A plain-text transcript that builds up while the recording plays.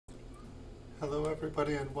Hello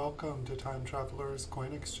everybody and welcome to Time Traveler's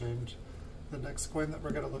Coin Exchange. The next coin that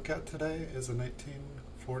we're going to look at today is a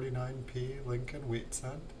 1949p Lincoln wheat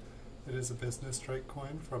cent. It is a business strike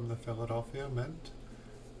coin from the Philadelphia Mint.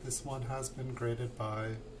 This one has been graded by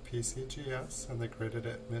PCGS and they graded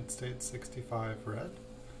it Mint State 65 red.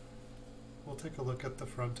 We'll take a look at the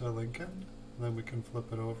front of Lincoln, and then we can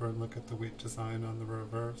flip it over and look at the wheat design on the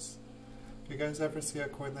reverse. If you guys ever see a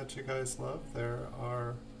coin that you guys love,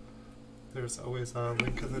 there's always a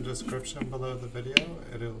link in the description below the video.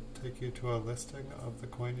 It'll take you to a listing of the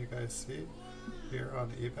coin you guys see here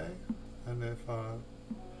on eBay. And if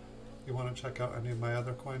you want to check out any of my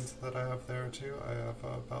other coins that I have there too, I have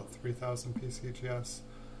about 3,000 PCGS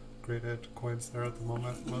graded coins there at the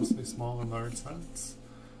moment, mostly small and large cents.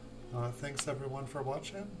 Thanks everyone for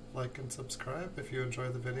watching. Like and subscribe if you enjoy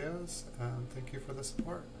the videos, and thank you for the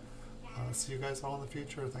support. See you guys all in the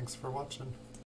future. Thanks for watching.